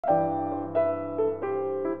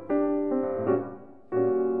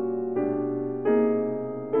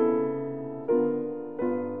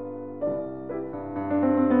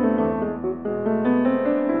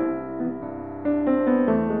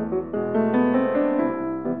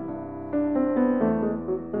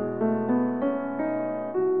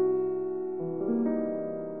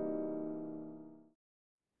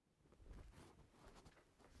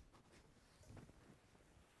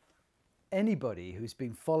anybody who's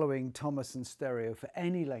been following Thomas and stereo for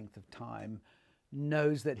any length of time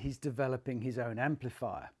knows that he's developing his own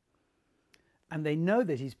amplifier. And they know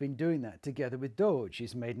that he's been doing that together with Dodge.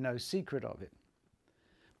 He's made no secret of it.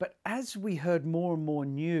 But as we heard more and more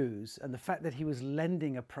news, and the fact that he was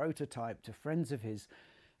lending a prototype to friends of his,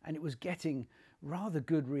 and it was getting rather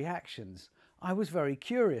good reactions, I was very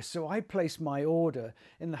curious. So I placed my order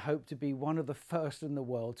in the hope to be one of the first in the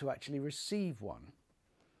world to actually receive one.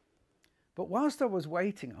 But whilst I was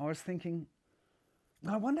waiting, I was thinking,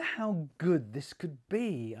 I wonder how good this could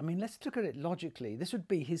be. I mean, let's look at it logically. This would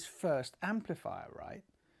be his first amplifier, right?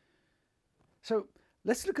 So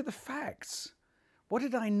let's look at the facts. What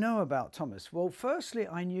did I know about Thomas? Well, firstly,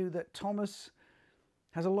 I knew that Thomas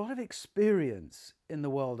has a lot of experience in the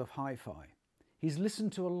world of hi-fi. He's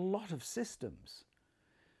listened to a lot of systems.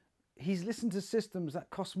 He's listened to systems that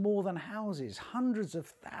cost more than houses, hundreds of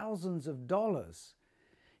thousands of dollars.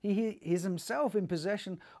 He is himself in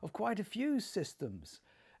possession of quite a few systems,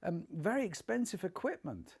 very expensive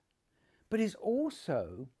equipment. But he's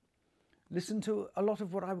also listened to a lot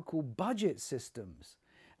of what I would call budget systems.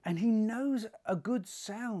 And he knows a good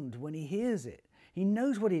sound when he hears it. He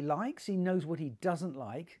knows what he likes, he knows what he doesn't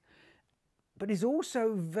like, but he's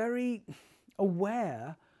also very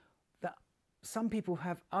aware that some people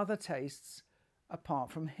have other tastes apart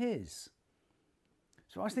from his.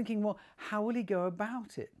 So I was thinking, well, how will he go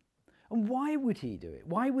about it? And why would he do it?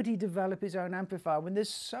 Why would he develop his own amplifier when there's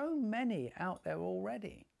so many out there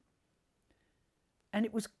already? And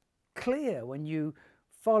it was clear when you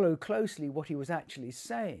follow closely what he was actually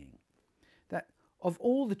saying, that of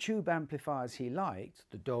all the tube amplifiers he liked,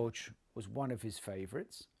 the Dodge was one of his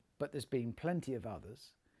favorites, but there's been plenty of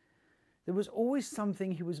others. There was always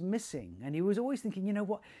something he was missing, and he was always thinking, you know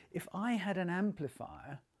what, if I had an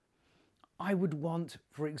amplifier, I would want,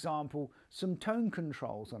 for example, some tone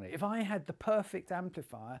controls on it. If I had the perfect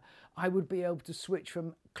amplifier, I would be able to switch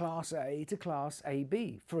from class A to class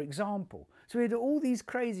AB, for example. So he had all these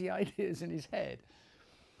crazy ideas in his head.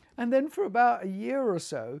 And then for about a year or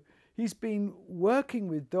so, he's been working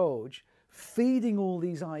with Dodge, feeding all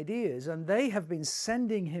these ideas, and they have been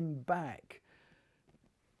sending him back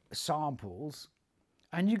samples.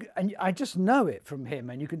 And I just know it from him,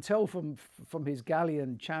 and you can tell from his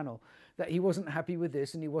Galion channel that he wasn't happy with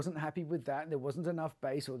this and he wasn't happy with that, and there wasn't enough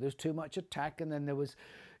bass, or there's too much attack, and then there was,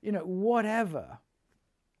 you know, whatever.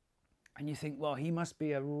 And you think, well, he must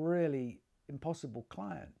be a really impossible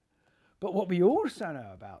client. But what we also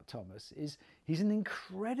know about Thomas is he's an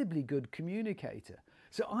incredibly good communicator.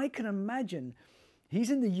 So I can imagine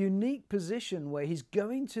he's in the unique position where he's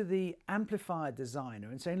going to the amplifier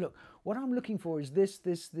designer and saying, look, what I'm looking for is this,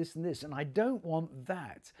 this, this, and this, and I don't want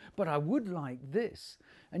that, but I would like this.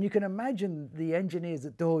 And you can imagine the engineers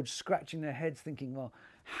at Dodge scratching their heads thinking, well,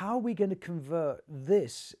 how are we going to convert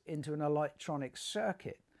this into an electronic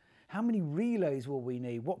circuit? How many relays will we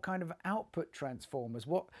need? What kind of output transformers?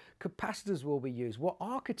 What capacitors will we use? What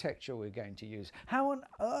architecture are we going to use? How on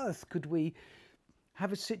earth could we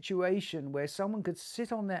have a situation where someone could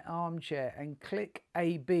sit on their armchair and click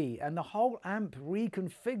AB and the whole amp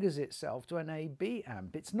reconfigures itself to an AB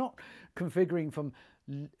amp? It's not configuring from,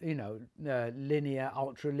 you know, linear,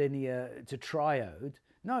 ultra-linear to triode.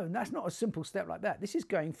 No, that's not a simple step like that. This is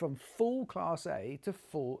going from full class A to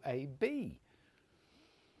full AB.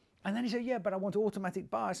 And then he said, yeah, but I want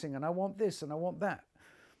automatic biasing, and I want this, and I want that.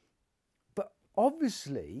 But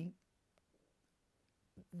obviously,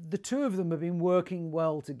 the two of them have been working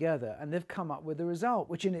well together, and they've come up with a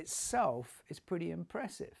result, which in itself is pretty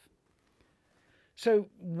impressive. So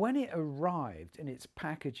when it arrived in its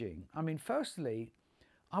packaging, I mean, firstly,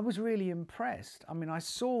 I was really impressed. I mean, I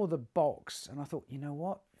saw the box, and I thought, you know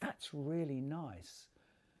what? That's really nice.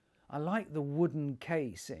 I like the wooden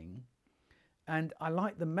casing. And I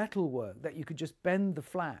like the metalwork, that you could just bend the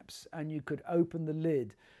flaps and you could open the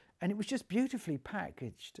lid, and it was just beautifully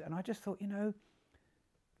packaged. And I just thought, you know,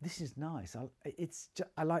 this is nice.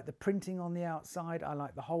 I like the printing on the outside. I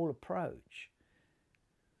like the whole approach.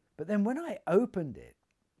 But then when I opened it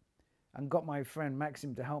and got my friend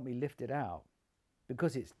Maxim to help me lift it out,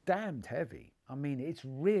 because it's damned heavy. I mean, it's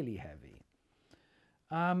really heavy.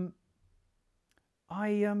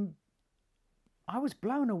 I was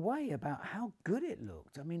blown away about how good it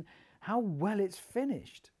looked. I mean, how well it's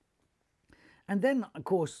finished. And then, of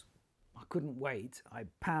course, I couldn't wait. I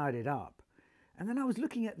powered it up. And then I was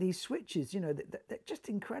looking at these switches, you know, they're just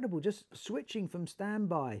incredible, just switching from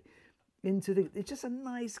standby into the, it's just a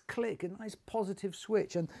nice click, a nice positive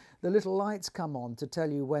switch. And the little lights come on to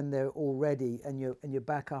tell you when they're all ready and you're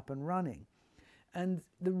back up and running. And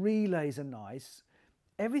the relays are nice.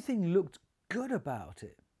 Everything looked good about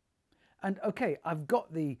it. And okay, I've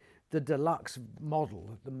got the deluxe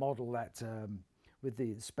model, the model that with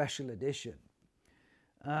the special edition.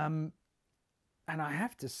 And I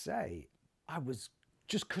have to say, I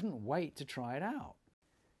just couldn't wait to try it out.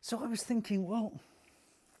 So I was thinking, well,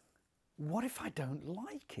 what if I don't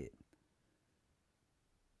like it?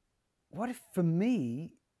 What if, for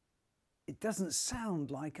me, it doesn't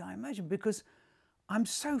sound like I imagine? Because I'm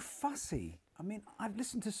so fussy. I mean, I've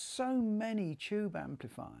listened to so many tube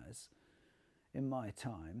amplifiers in my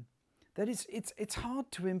time that it's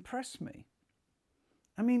hard to impress me.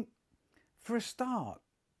 I mean, for a start,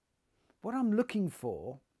 what I'm looking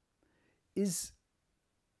for is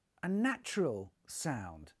a natural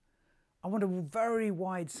sound. I want a very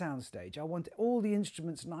wide soundstage. I want all the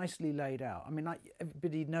instruments nicely laid out. I mean,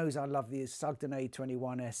 everybody knows I love the Sugden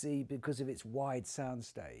A21 SE because of its wide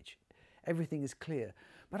soundstage. Everything is clear.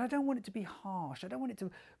 But I don't want it to be harsh. I don't want it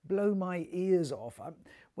to blow my ears off.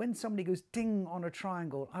 When somebody goes ding on a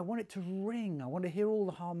triangle, I want it to ring. I want to hear all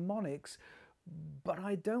the harmonics, but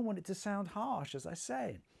I don't want it to sound harsh, as I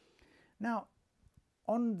say. Now,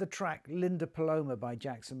 on the track Linda Paloma by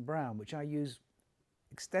Jackson Browne, which I use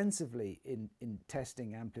extensively in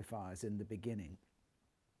testing amplifiers in the beginning,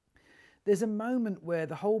 there's a moment where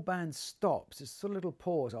the whole band stops. There's a sort of little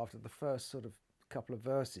pause after the first sort of couple of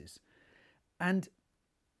verses. And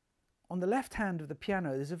on the left hand of the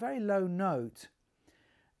piano, there's a very low note.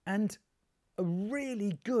 And a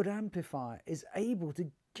really good amplifier is able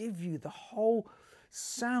to give you the whole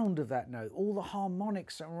sound of that note, all the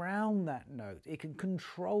harmonics around that note. It can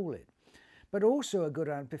control it. But also a good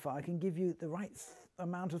amplifier can give you the right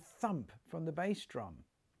amount of thump from the bass drum.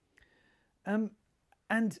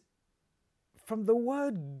 And from the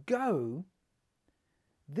word go,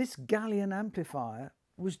 this Galion amplifier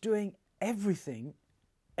was doing everything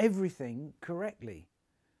correctly.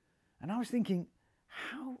 And I was thinking,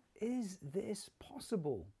 how is this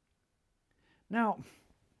possible? Now,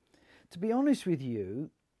 to be honest with you,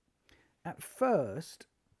 at first,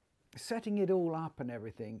 setting it all up and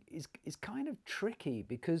everything is kind of tricky,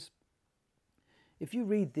 because if you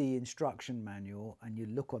read the instruction manual and you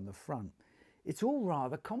look on the front, it's all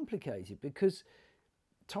rather complicated, because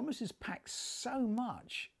Thomas has packed so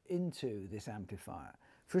much into this amplifier.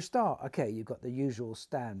 For a start, okay, you've got the usual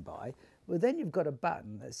standby, well then you've got a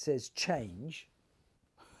button that says change,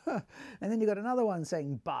 and then you've got another one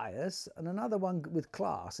saying bias, and another one with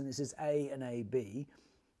class, and it says A and AB,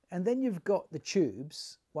 and then you've got the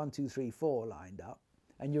tubes, 1, 2, 3, 4 lined up,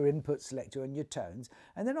 and your input selector and your tones,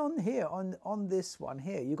 and then on here, on this one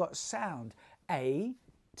here, you've got sound A,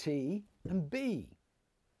 T and B.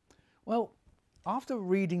 Well, after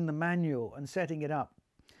reading the manual and setting it up,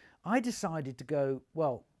 I decided to go,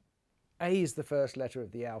 well, A is the first letter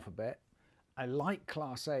of the alphabet. I like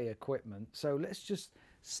Class A equipment, so let's just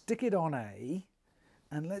stick it on A,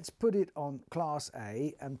 and let's put it on Class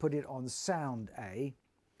A and put it on Sound A,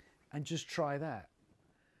 and just try that.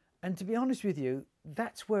 And to be honest with you,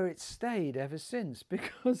 that's where it's stayed ever since,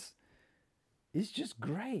 because it's just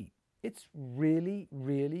great. It's really,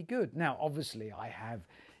 really good. Now, obviously, I have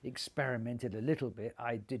experimented a little bit.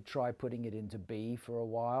 I did try putting it into B for a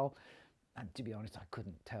while, and to be honest, I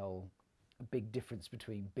couldn't tell a big difference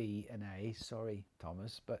between B and A. Sorry,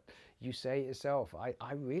 Thomas, but you say it yourself. I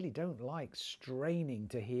really don't like straining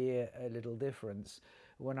to hear a little difference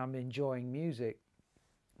when I'm enjoying music.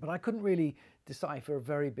 But I couldn't really decipher a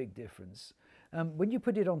very big difference. When you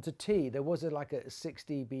put it onto T, there was like a 6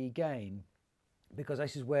 dB gain, because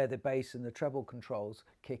this is where the bass and the treble controls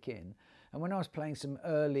kick in. And when I was playing some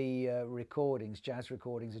early recordings, jazz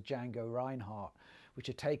recordings of Django Reinhardt, which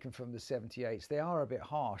are taken from the 78s, they are a bit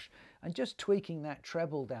harsh. And just tweaking that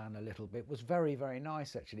treble down a little bit was very, very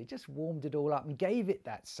nice, actually. It just warmed it all up and gave it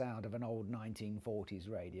that sound of an old 1940s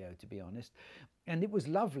radio, to be honest. And it was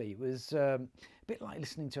lovely. It was a bit like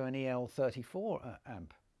listening to an EL34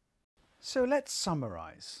 amp. So let's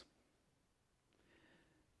summarize.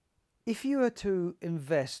 If you were to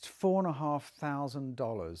invest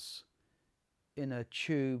 $4,500 in a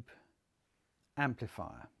tube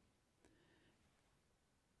amplifier,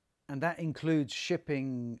 and that includes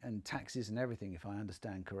shipping and taxes and everything, if I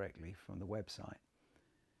understand correctly from the website,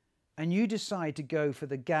 and you decide to go for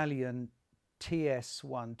the Galion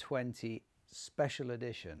TS120 Special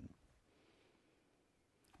Edition,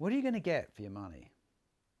 what are you going to get for your money?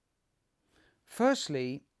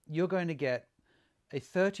 Firstly, you're going to get a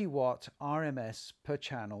 30 watt RMS per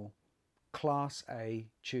channel Class A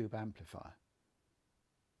tube amplifier.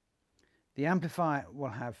 The amplifier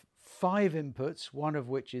will have 5 inputs, one of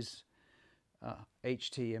which is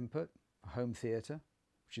HT input, home theatre,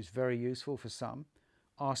 which is very useful for some,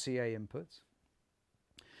 RCA inputs.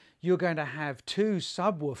 You're going to have two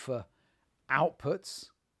subwoofer outputs,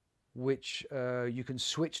 which you can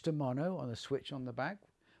switch to mono on a switch on the back,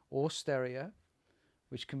 or stereo,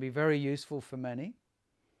 which can be very useful for many.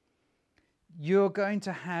 You're going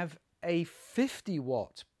to have a 50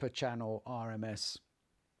 watt per channel RMS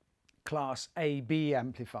class AB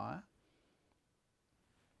amplifier.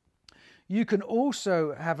 You can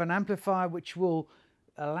also have an amplifier which will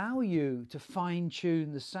allow you to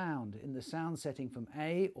fine-tune the sound in the sound setting from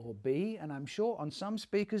A or B, and I'm sure on some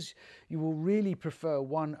speakers you will really prefer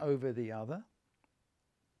one over the other.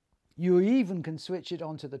 You even can switch it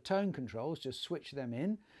onto the tone controls, just switch them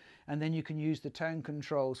in, and then you can use the tone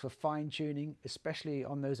controls for fine-tuning, especially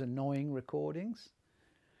on those annoying recordings.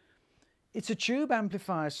 It's a tube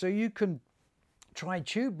amplifier, so you can try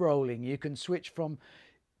tube rolling. You can switch from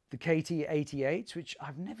the KT88s, which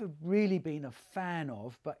I've never really been a fan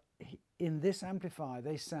of, but in this amplifier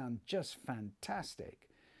they sound just fantastic.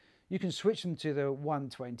 You can switch them to the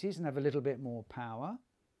 120s and have a little bit more power.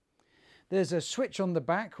 There's a switch on the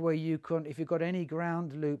back where you can, if you've got any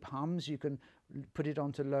ground loop hums, you can put it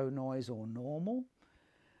onto low noise or normal.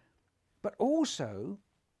 But also,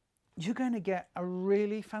 you're going to get a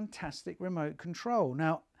really fantastic remote control.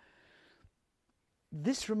 Now,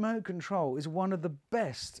 this remote control is one of the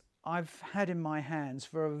best I've had in my hands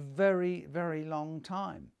for a very, very long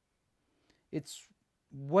time. It's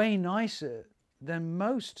way nicer than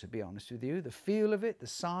most, to be honest with you. The feel of it, the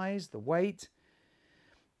size, the weight.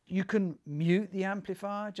 You can mute the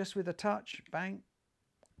amplifier just with a touch, bang,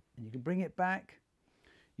 and you can bring it back.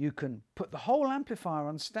 You can put the whole amplifier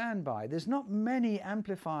on standby. There's not many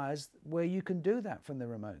amplifiers where you can do that from the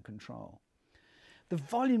remote control. The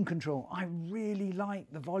volume control, I really like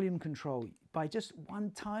the volume control. By just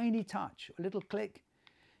one tiny touch, a little click,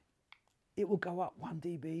 it will go up 1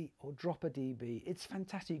 dB or drop a dB. It's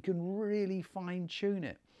fantastic. You can really fine tune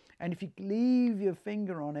it. And if you leave your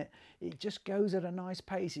finger on it, it just goes at a nice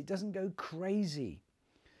pace. It doesn't go crazy.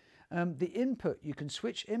 The input, you can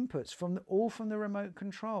switch inputs all from the remote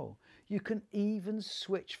control. You can even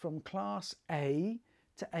switch from class A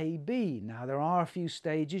to AB. Now, there are a few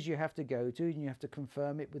stages you have to go to, and you have to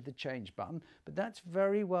confirm it with the change button, but that's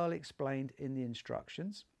very well explained in the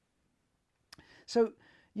instructions. So,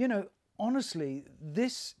 you know, honestly,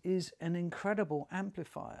 this is an incredible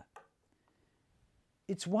amplifier.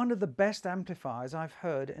 It's one of the best amplifiers I've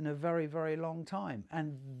heard in a very, very long time.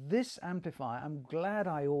 And this amplifier, I'm glad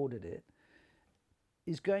I ordered it,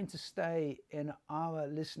 is going to stay in our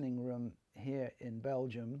listening room here in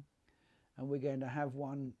Belgium. And we're going to have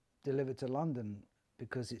one delivered to London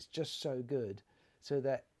because it's just so good. So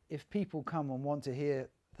that if people come and want to hear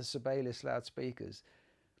the Sibelius loudspeakers,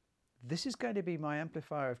 this is going to be my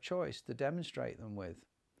amplifier of choice to demonstrate them with.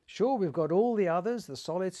 Sure, we've got all the others, the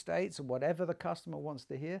solid states and whatever the customer wants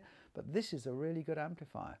to hear, but this is a really good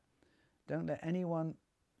amplifier. Don't let anyone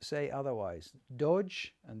say otherwise.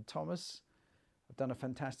 Dodge and Thomas have done a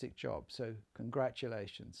fantastic job, so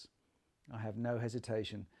congratulations. I have no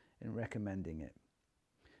hesitation in recommending it.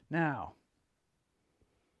 Now,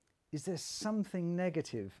 is there something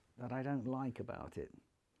negative that I don't like about it?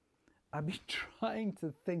 I've been trying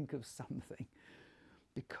to think of something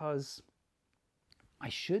because I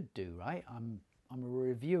should do, right? I'm a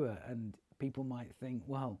reviewer and people might think,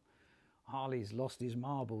 well, Harley's lost his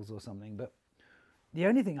marbles or something, but the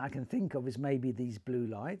only thing I can think of is maybe these blue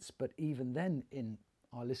lights, but even then in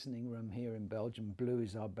our listening room here in Belgium, blue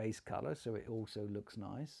is our base color, so it also looks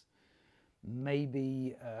nice.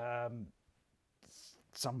 Maybe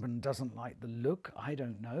someone doesn't like the look, I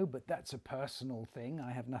don't know, but that's a personal thing.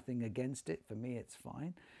 I have nothing against it. For me, it's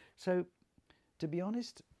fine. So, to be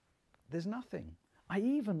honest, there's nothing. I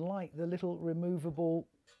even like the little removable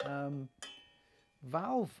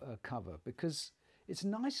valve cover because it's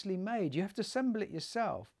nicely made. You have to assemble it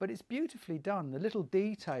yourself, but it's beautifully done. The little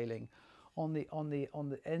detailing on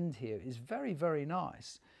the end here is very, very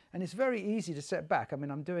nice. And it's very easy to set back. I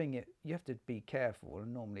mean, I'm doing it, you have to be careful.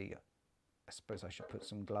 And normally, I suppose I should put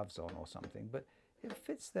some gloves on or something, but it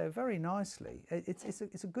fits there very nicely.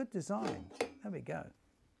 It's a good design. There we go,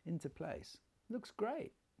 into place. Looks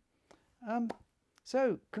great.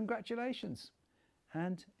 So, congratulations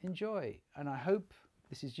and enjoy. And I hope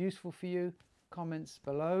this is useful for you. Comments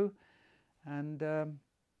below. And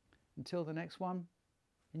until the next one,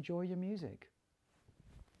 enjoy your music.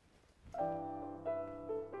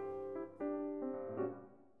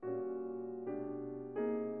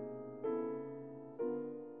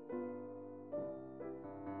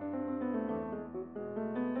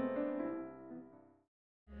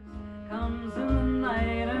 Comes in the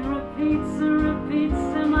night and repeats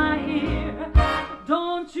in my ear.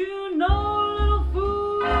 Don't you know, little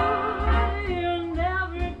fool?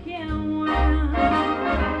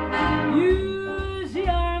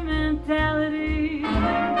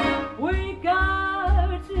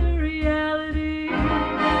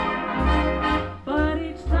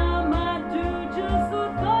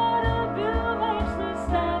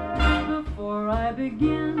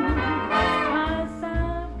 begin, 'cause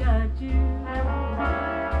I've got you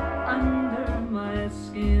under my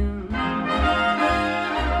skin.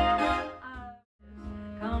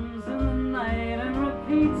 Comes in the night and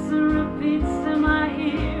repeats to my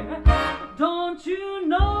ear. Don't you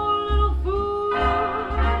know, little fool,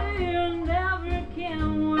 you never can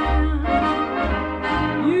win.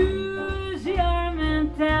 Use your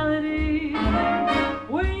mentality,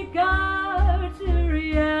 wake up to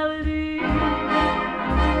reality.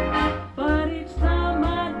 But each time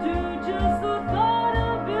I do, just the thought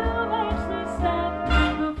of you makes me stop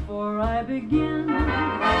before I begin.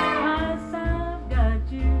 'Cause I've got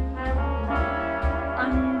you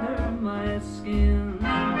under my skin.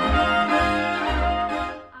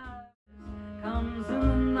 Comes in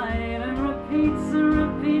the night and repeats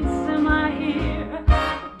to my ear.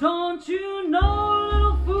 Don't you know,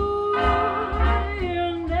 little fool, you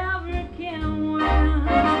never can win.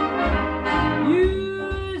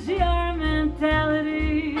 Use your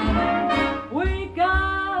mentality, wake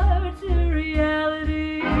up to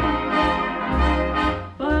reality.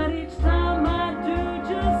 But each time I do,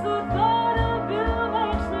 just the thought of you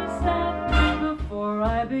makes me stop before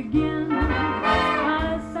I begin.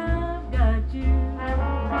 'Cause I've got you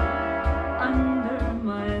under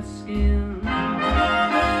my skin.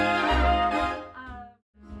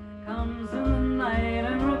 Comes in the night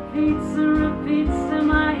and repeats to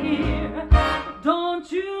my ear. Don't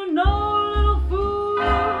you know, little fool,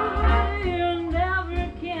 you never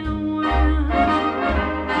can win.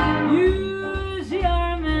 Use your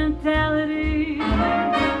mentality,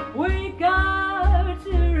 wake up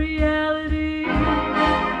to reality.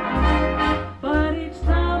 But each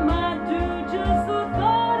time I do, just the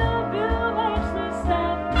thought of you makes me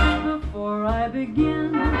stop before I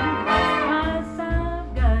begin. 'Cause I've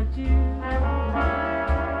got you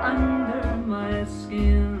under my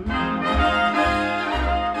skin.